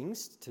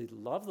blessings to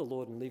love the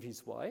Lord and live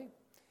his way,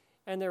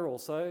 and there are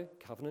also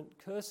covenant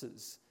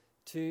curses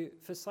to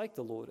forsake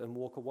the Lord and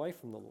walk away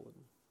from the Lord.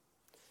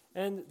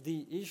 And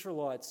the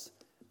Israelites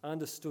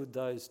understood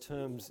those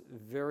terms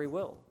very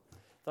well.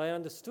 They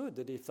understood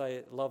that if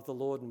they loved the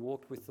Lord and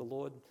walked with the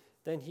Lord,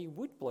 then he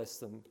would bless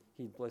them.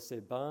 He'd bless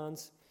their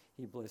barns,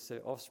 he'd bless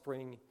their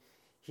offspring,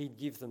 he'd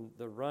give them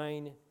the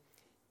rain,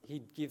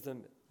 he'd give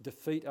them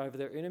defeat over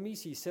their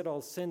enemies. He said,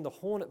 I'll send the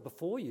hornet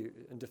before you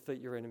and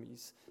defeat your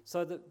enemies.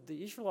 So that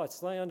the Israelites,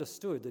 they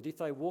understood that if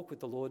they walk with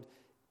the Lord,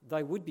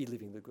 they would be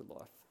living the good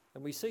life.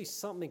 And we see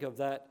something of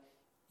that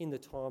in the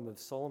time of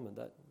Solomon,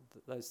 that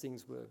those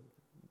things were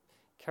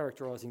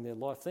characterising their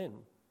life then.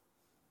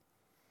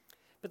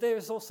 But there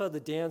is also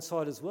the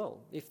downside as well.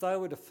 If they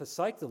were to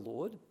forsake the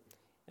Lord,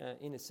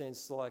 in a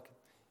sense like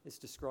it's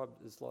described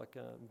as like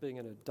being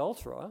an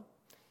adulterer,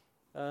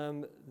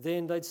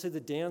 then they'd see the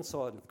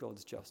downside of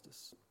God's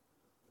justice.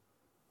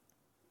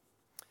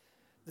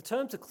 The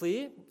terms are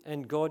clear,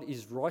 and God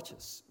is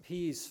righteous.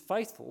 He is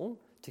faithful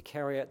to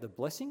carry out the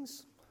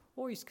blessings,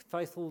 or he's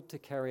faithful to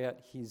carry out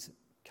his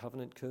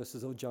covenant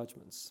curses or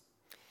judgments.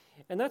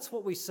 And that's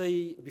what we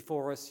see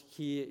before us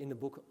here in the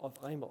book of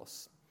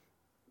Amos.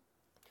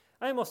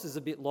 Amos is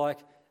a bit like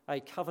a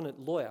covenant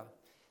lawyer.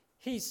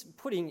 He's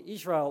putting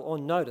Israel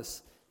on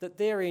notice that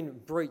they're in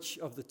breach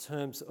of the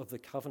terms of the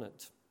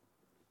covenant,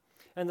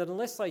 and that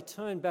unless they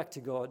turn back to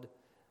God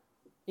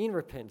in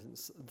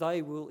repentance,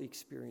 they will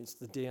experience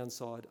the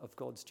downside of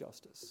God's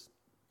justice.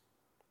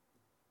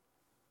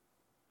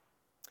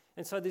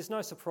 And so there's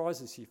no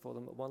surprises here for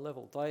them at one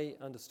level. They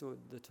understood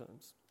the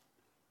terms.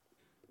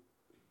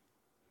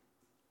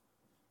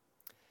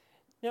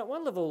 Now, at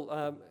one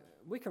level,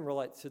 we can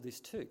relate to this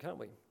too, can't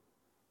we?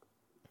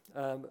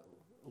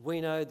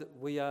 We know that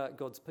we are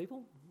God's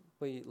people.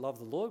 We love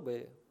the Lord.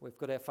 We've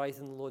got our faith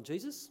in the Lord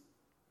Jesus.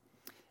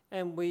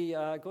 And we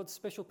are God's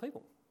special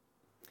people.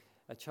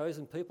 A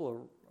chosen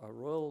people, a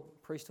royal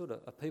priesthood,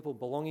 a people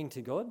belonging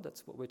to God.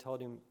 That's what we're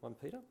told in 1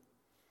 Peter.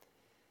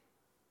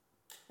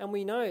 And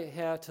we know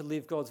how to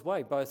live God's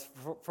way, both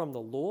from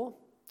the law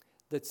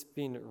that's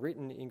been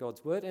written in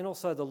God's word and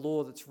also the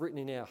law that's written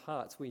in our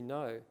hearts. We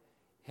know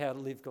how to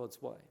live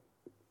God's way.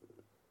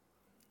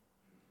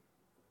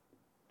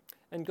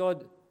 And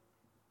God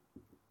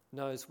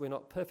knows we're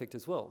not perfect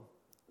as well.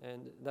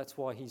 And that's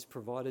why he's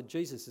provided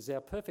Jesus as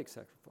our perfect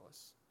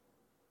sacrifice.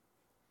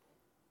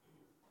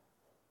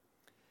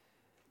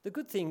 The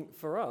good thing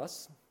for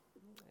us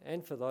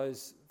and for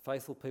those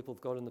faithful people of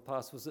God in the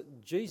past was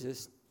that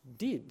Jesus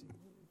did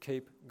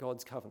keep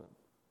God's covenant.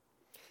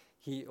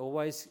 He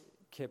always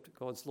kept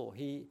God's law.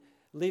 He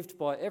lived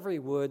by every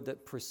word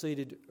that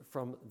proceeded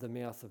from the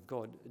mouth of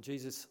God.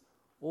 Jesus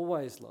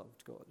always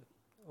loved God,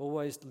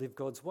 always lived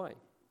God's way.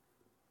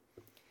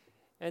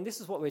 And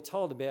this is what we're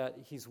told about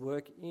his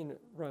work in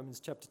Romans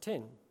chapter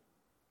 10.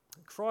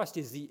 Christ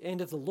is the end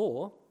of the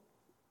law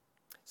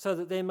so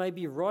that there may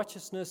be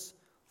righteousness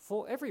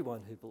for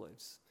everyone who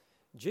believes.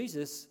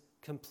 Jesus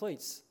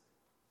completes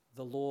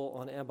the law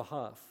on our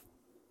behalf.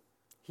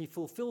 He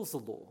fulfills the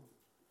law.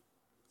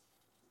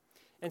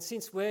 And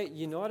since we're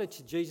united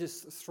to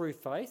Jesus through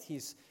faith,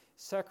 his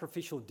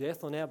sacrificial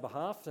death on our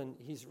behalf and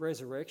his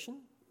resurrection,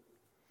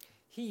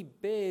 he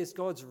bears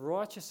God's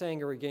righteous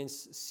anger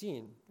against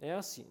sin,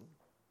 our sin.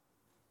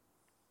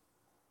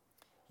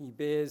 He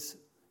bears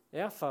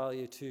our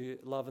failure to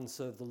love and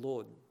serve the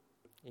Lord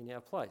in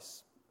our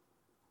place.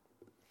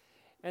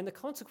 And the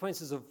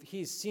consequences of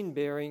his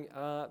sin-bearing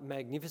are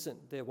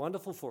magnificent. They're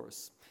wonderful for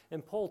us.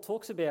 And Paul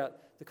talks about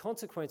the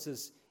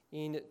consequences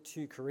in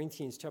 2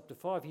 Corinthians chapter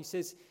 5. He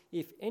says,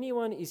 if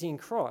anyone is in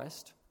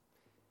Christ,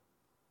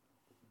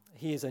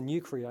 he is a new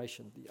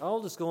creation. The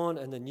old is gone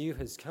and the new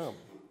has come.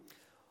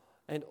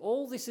 And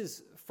all this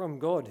is from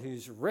God,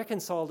 who's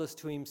reconciled us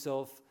to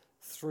himself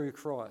through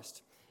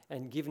Christ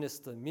and given us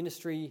the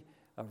ministry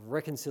of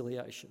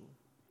reconciliation.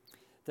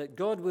 That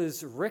God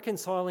was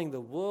reconciling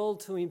the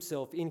world to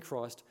himself in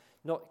Christ,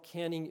 not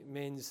counting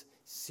men's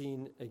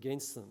sin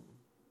against them.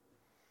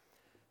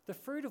 The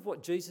fruit of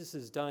what Jesus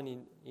has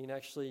done in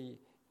actually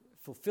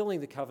fulfilling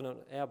the covenant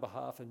on our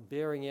behalf and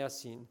bearing our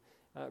sin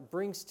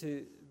brings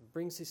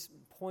this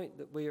point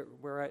that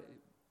we're at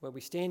where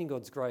we stand in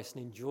God's grace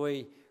and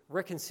enjoy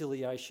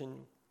reconciliation,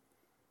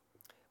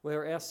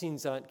 where our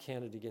sins aren't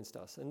counted against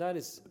us. And that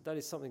is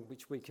something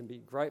which we can be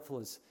grateful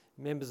as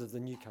members of the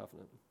new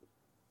covenant.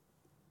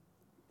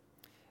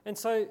 And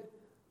so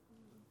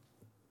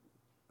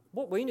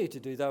what we need to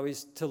do, though,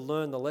 is to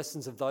learn the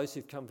lessons of those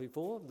who've come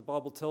before. The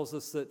Bible tells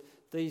us that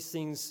these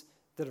things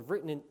that have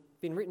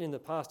been written in the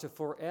past are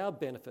for our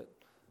benefit,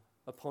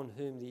 upon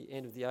whom the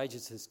end of the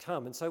ages has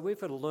come. And so we've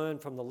got to learn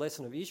from the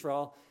lesson of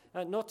Israel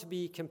not to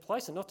be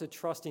complacent, not to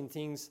trust in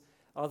things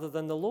other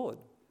than the Lord.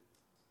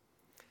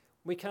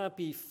 We can't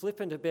be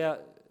flippant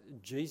about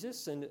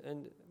Jesus,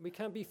 and we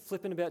can't be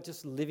flippant about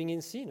just living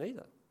in sin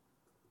either.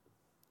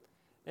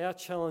 Our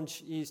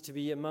challenge is to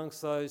be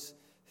amongst those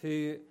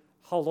who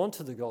hold on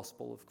to the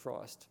gospel of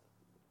Christ,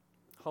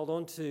 hold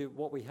on to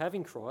what we have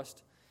in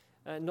Christ,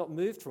 and not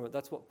moved from it.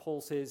 That's what Paul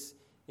says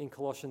in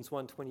Colossians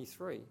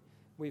 1:23.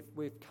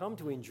 We've come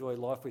to enjoy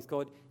life with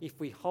God if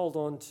we hold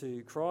on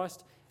to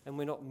Christ and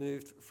we're not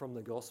moved from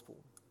the gospel.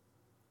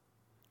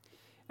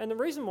 And the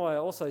reason why I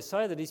also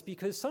say that is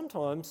because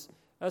sometimes,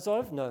 as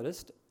I've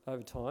noticed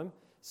over time,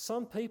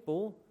 some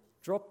people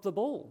drop the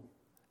ball.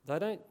 They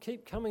don't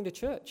keep coming to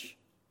church.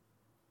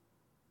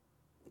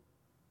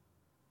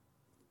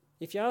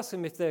 If you ask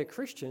them if they're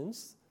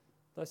Christians,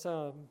 they say,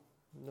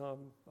 no,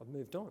 I've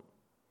moved on.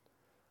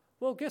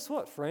 Well, guess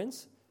what,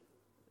 friends?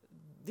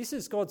 This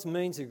is God's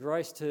means of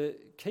grace to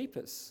keep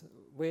us.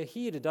 We're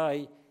here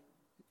today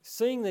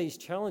seeing these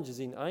challenges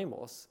in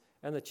Amos,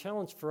 and the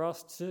challenge for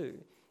us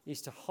too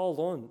is to hold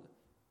on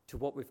to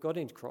what we've got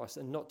in Christ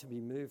and not to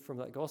be moved from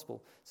that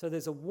gospel. So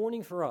there's a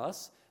warning for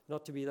us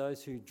not to be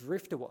those who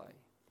drift away.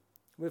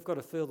 We've got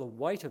to feel the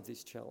weight of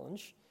this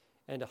challenge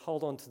and to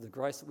hold on to the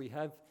grace that we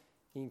have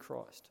in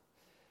Christ.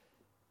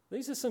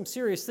 These are some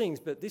serious things,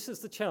 but this is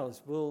the challenge.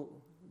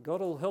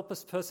 God will help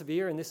us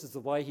persevere, and this is the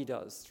way he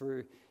does,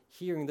 through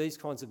hearing these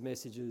kinds of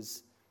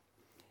messages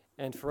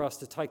and for us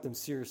to take them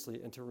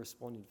seriously and to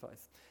respond in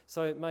faith.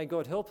 So may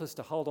God help us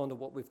to hold on to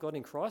what we've got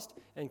in Christ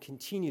and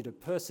continue to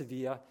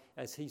persevere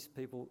as his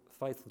people,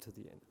 faithful to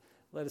the end.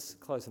 Let us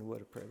close in a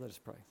word of prayer. Let us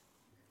pray.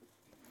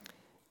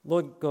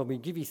 Lord God, we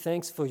give you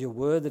thanks for your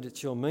word, that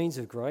it's your means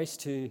of grace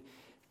to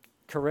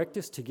correct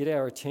us, to get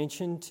our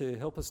attention, to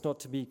help us not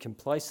to be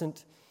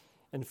complacent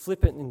and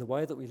flippant in the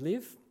way that we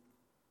live.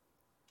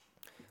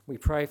 We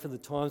pray for the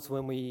times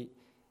when we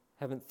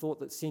haven't thought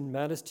that sin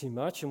matters too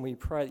much, and we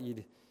pray that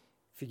you'd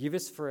forgive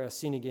us for our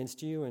sin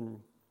against you.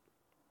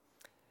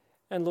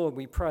 And Lord,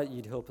 we pray that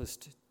you'd help us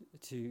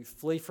to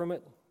flee from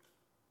it,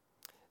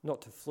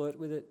 not to flirt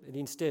with it, and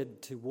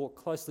instead to walk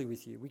closely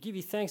with you. We give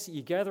you thanks that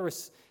you gather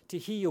us to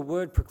hear your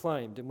word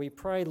proclaimed, and we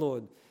pray,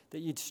 Lord, that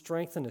you'd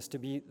strengthen us to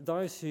be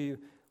those who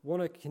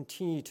want to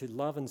continue to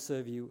love and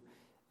serve you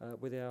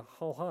with our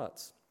whole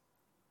hearts.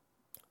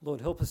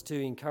 Lord, help us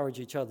to encourage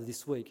each other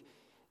this week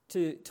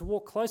to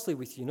walk closely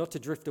with you, not to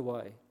drift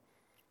away.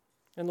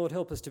 And Lord,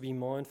 help us to be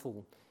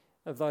mindful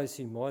of those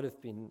who might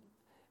have been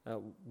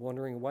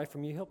wandering away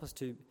from you. Help us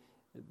to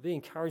be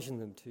encouraging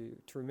them to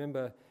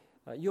remember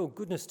your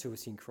goodness to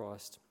us in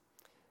Christ,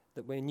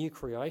 that we're new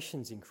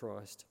creations in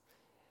Christ,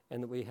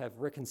 and that we have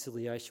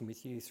reconciliation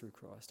with you through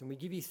Christ. And we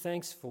give you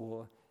thanks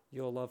for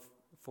your love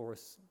for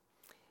us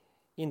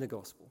in the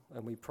gospel.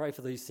 And we pray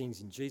for these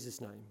things in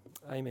Jesus' name.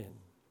 Amen.